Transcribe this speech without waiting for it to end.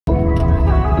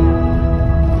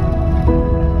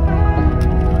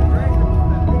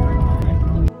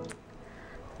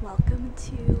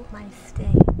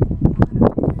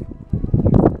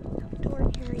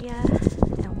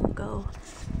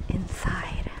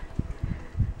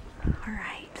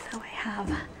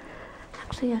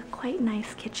actually a quite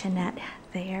nice kitchenette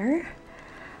there.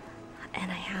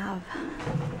 And I have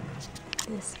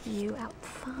this view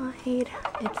outside.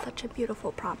 It's such a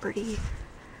beautiful property.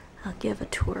 I'll give a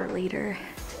tour later.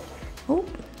 Oh,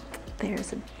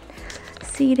 there's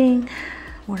seating,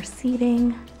 more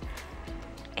seating,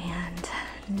 and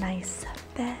nice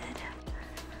bed,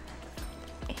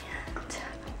 and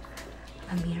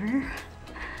a mirror,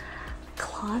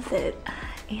 closet,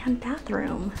 and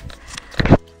bathroom.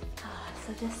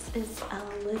 So this is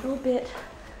a little bit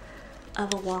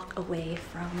of a walk away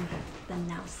from the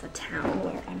Naousa town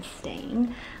where I'm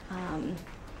staying.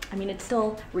 I mean, it's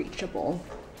still reachable,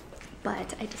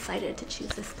 but I decided to choose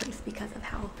this place because of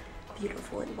how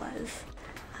beautiful it was.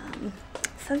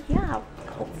 So yeah,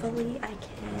 hopefully I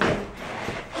can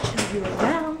show you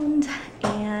around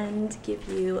and give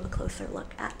you a closer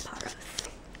look at Paros.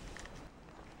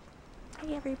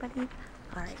 Hey everybody.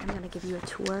 All right, I'm gonna give you a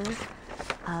tour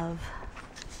of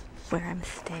where I'm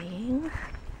staying.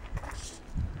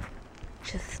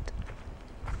 Just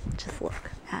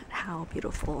look at how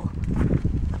beautiful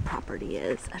the property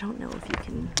is. I don't know if you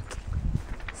can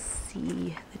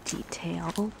see the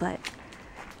detail, but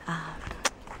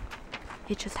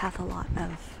it just has a lot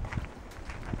of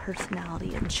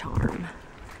personality and charm.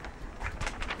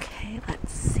 Okay,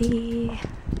 let's see.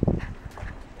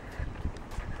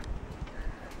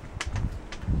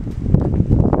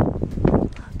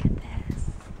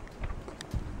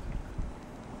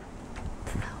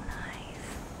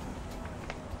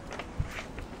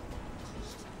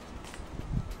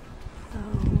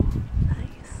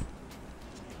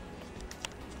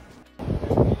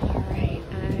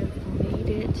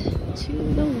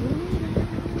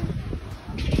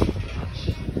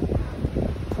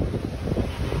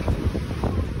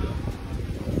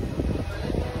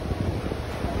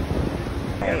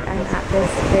 I'm at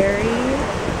this very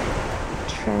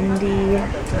trendy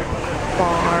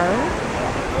bar,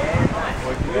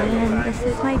 and this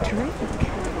is my drink.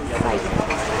 It's like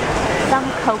some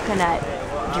coconut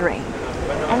drink,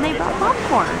 and they brought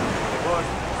popcorn.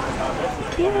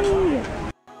 Yay!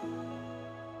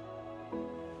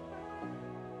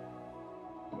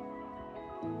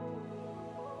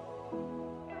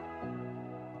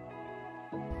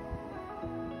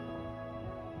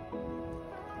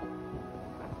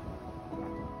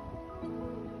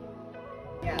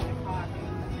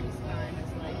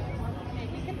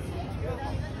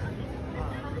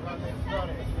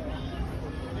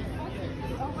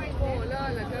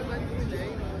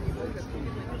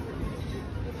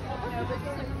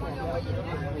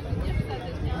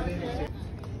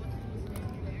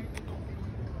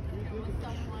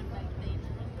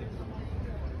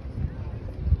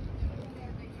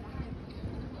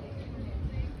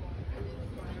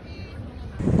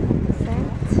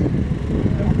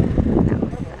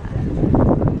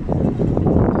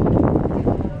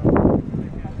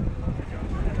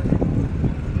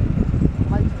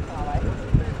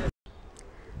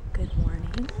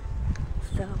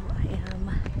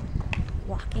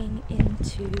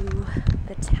 Into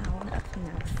the town of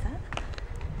Naousa.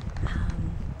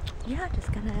 Yeah,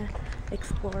 just gonna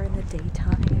explore in the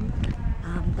daytime,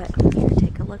 but here,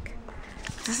 take a look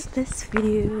at this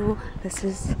view. This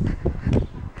is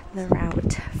the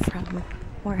route from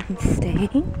where I'm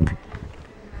staying.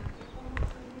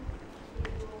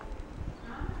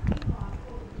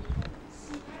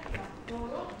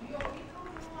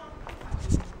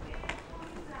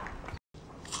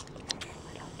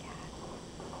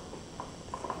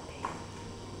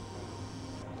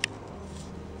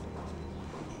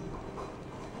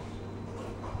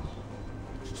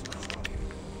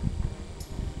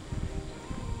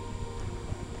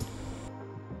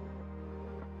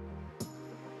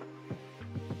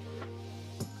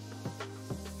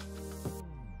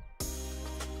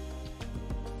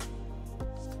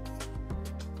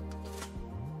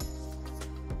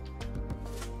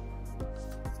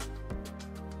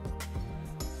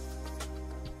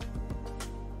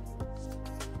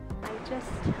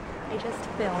 I just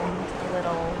filmed a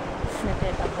little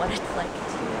snippet of what it's like to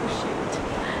shoot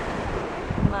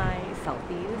my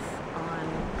selfies on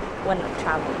when I'm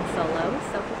traveling solo,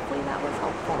 so hopefully that was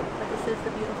helpful. But this is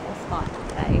the beautiful spot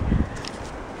that I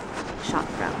shot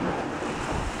from.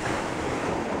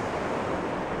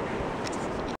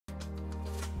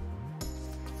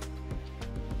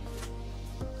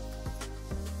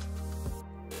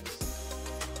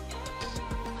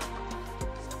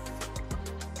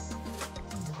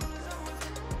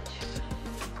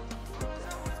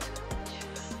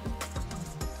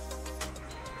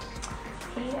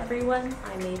 Hey everyone,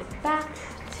 I made it back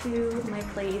to my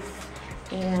place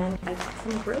and I got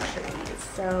some groceries.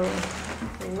 So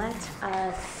let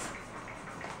us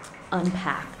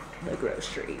unpack the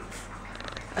groceries.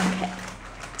 Okay,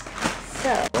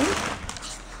 so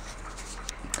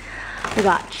we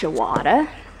got chawada.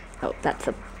 Oh, that's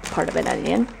a part of an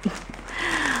onion.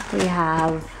 We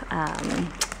have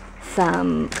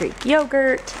some Greek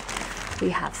yogurt. We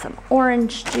have some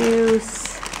orange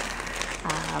juice.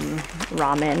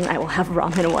 Ramen. I will have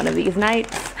ramen one of these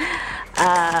nights.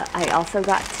 I also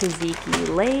got tzatziki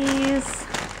Lays.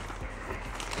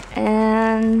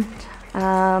 And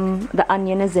the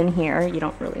onion is in here. You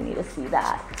don't really need to see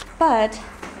that. But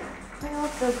I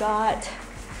also got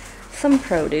some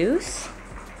produce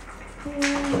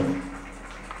and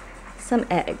some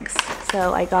eggs.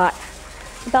 So I got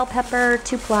a bell pepper,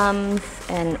 2 plums,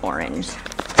 and an orange. So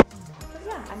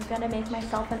yeah, I'm gonna make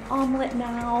myself an omelet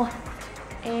now.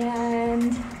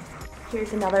 And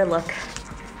here's another look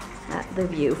at the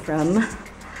view from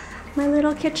my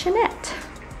little kitchenette.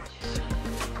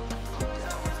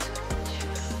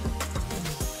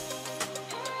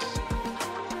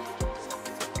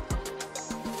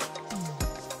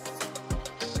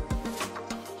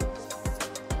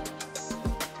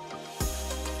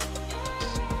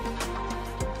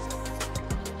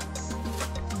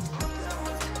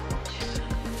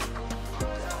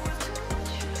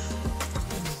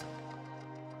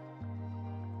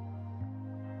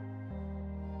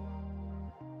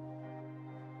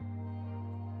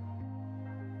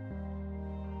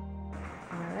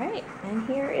 And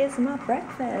here is my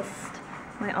breakfast.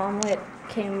 My omelet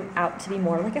came out to be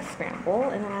more like a scramble,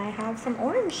 and then I have some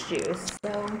orange juice.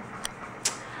 So,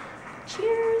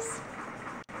 cheers.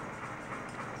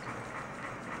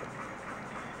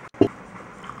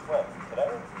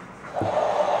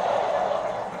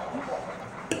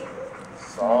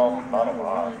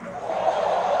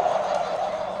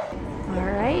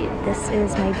 Alright, this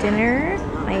is my dinner,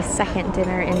 my second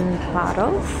dinner in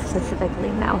Paros, specifically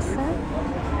Naousa.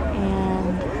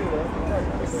 And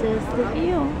this is the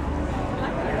view.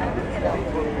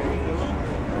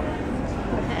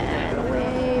 And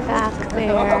way back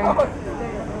there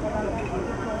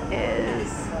is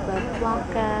the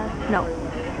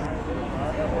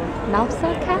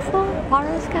Naousa Castle?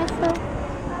 Paros Castle?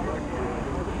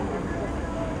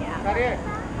 Yeah.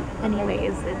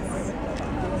 Anyways, it's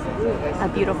a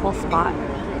beautiful spot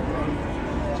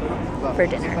for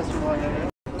dinner.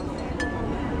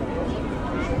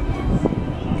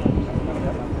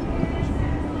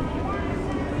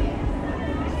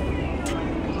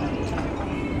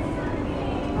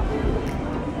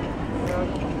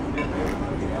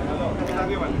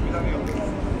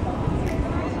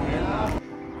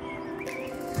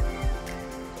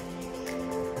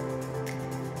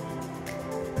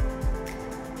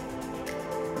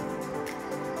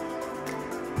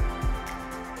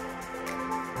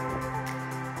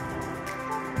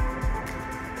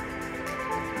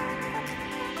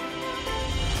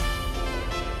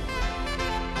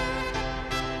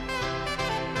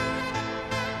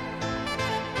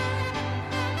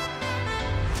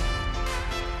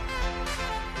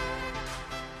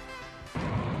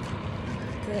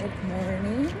 Good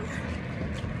morning.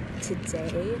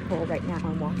 Today, well, right now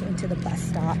I'm walking to the bus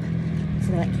stop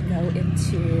so that I can go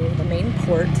into the main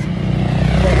port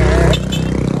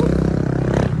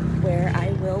where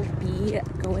I will be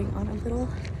going on a little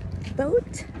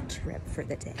boat trip for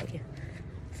the day.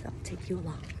 So I'll take you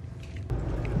along.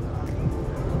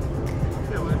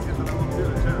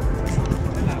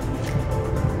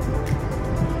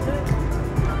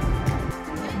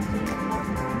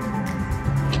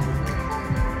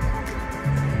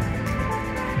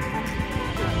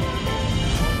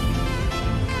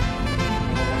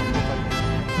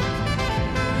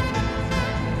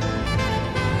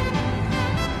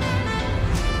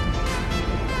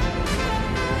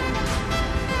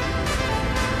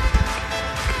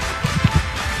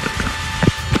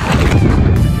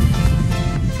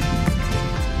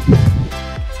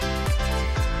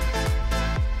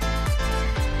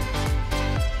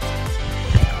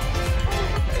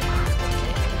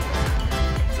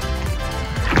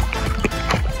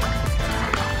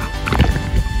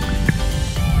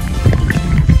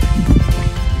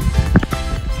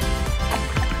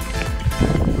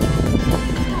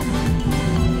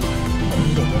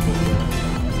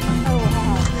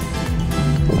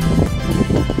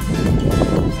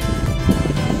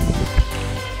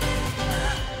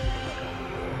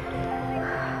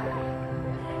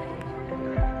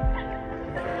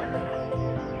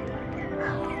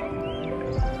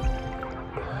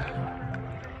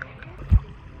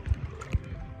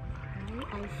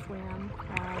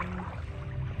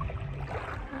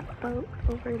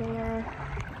 over there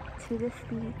to this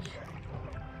beach.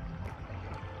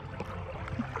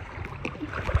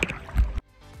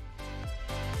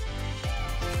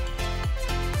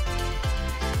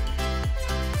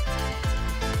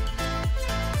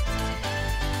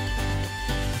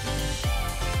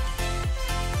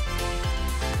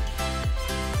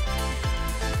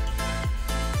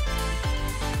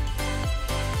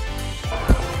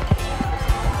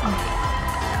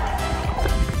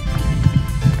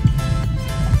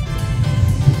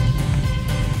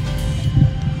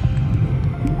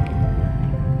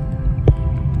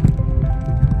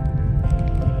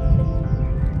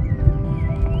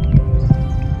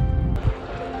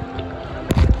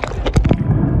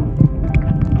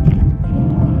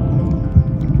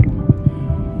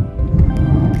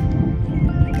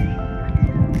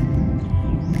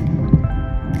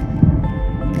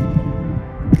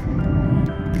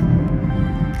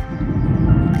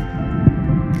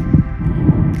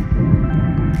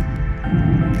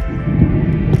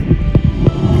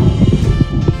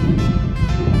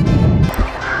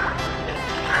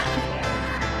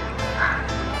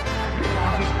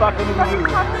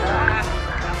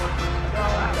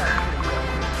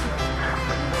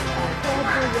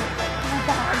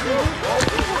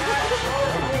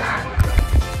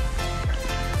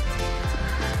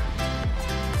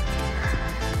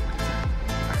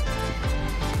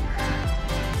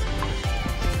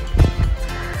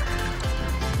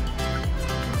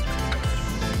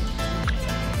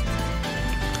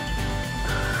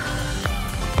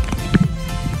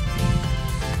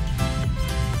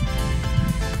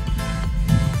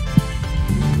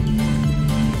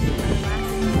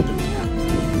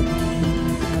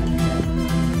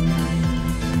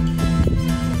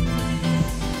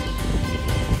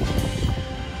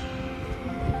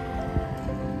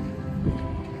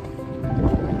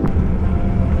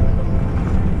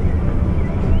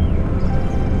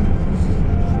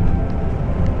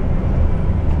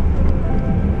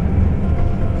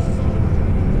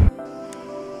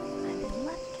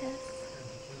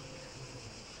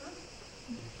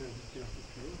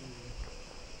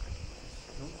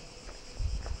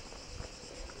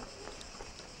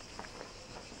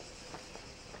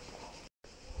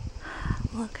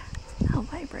 Look how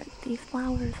vibrant these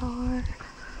flowers are.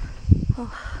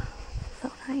 Oh, so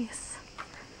nice.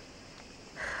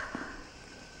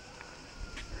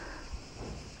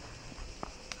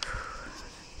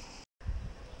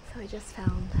 So I just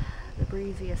found the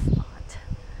breeziest spot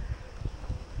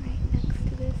right next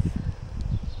to this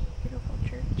beautiful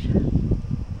church.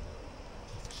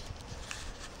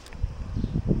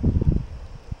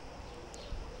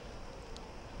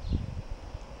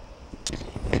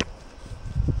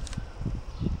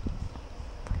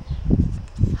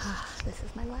 This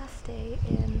is my last day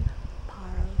in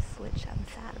Paros, which I'm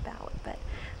sad about, but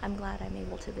I'm glad I'm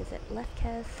able to visit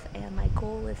Lefkes, and my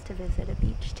goal is to visit a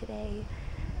beach today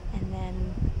and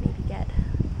then maybe get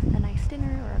a nice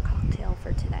dinner or a cocktail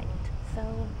for tonight.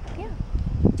 So yeah.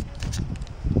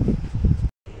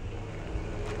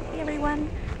 Hey everyone,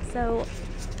 so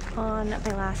on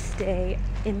my last day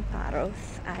in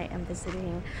Paros, I am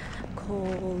visiting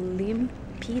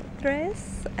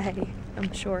Kolympethres.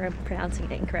 I'm sure I'm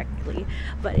pronouncing it incorrectly,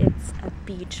 but it's a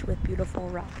beach with beautiful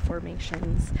rock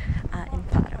formations in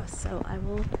Paros. So I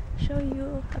will show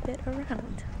you a bit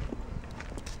around.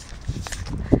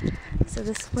 So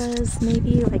this was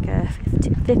maybe like a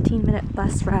 15-minute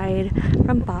bus ride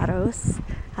from Paros.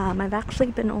 I've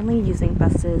actually been only using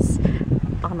buses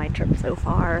on my trip so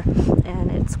far,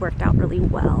 and it's worked out really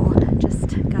well.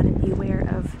 Just gotta be aware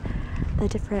of the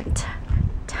different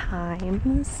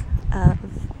times of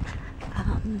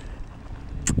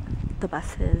the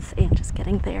buses and just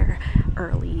getting there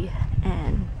early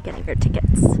and getting your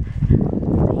tickets. Yeah.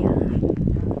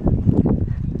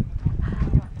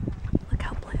 Look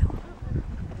how blue.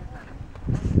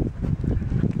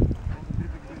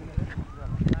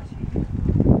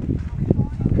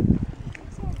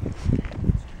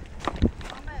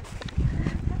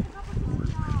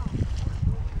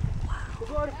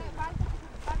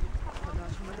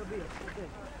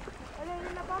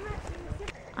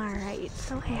 Alright,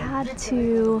 so I had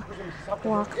to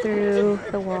walk through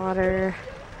the water,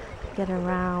 get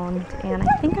around, and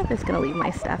I think I'm just going to leave my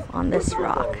stuff on this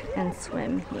rock and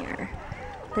swim here.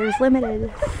 There's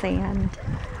limited sand,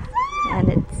 and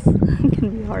it's going to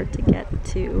be hard to get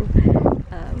to, you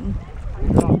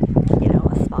know,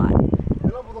 a spot.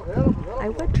 I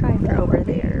would try for over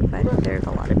there, but there's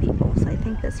a lot of people, so I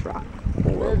think this rock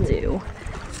will do.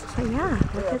 But yeah,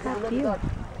 look at that view.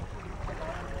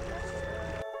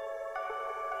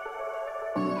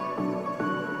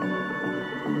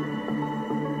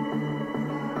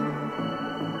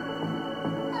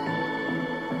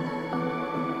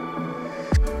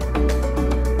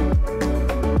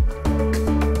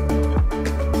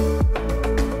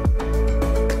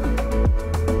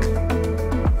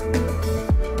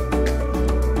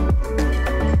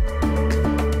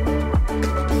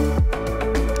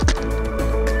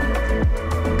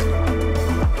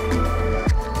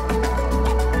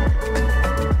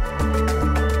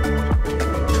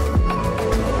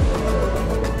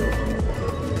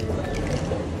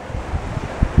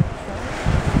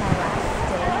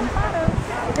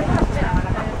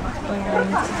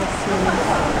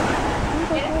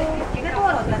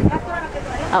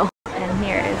 Oh, and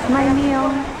here is my meal.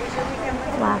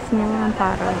 Last meal on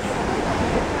Paros.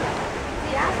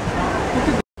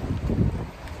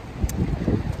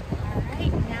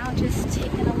 Alright, now just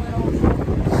taking a little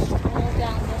stroll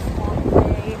down this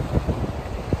walkway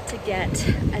to get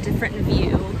a different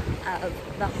view of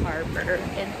the harbor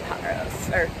in Paros,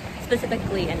 or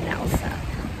specifically in Naousa.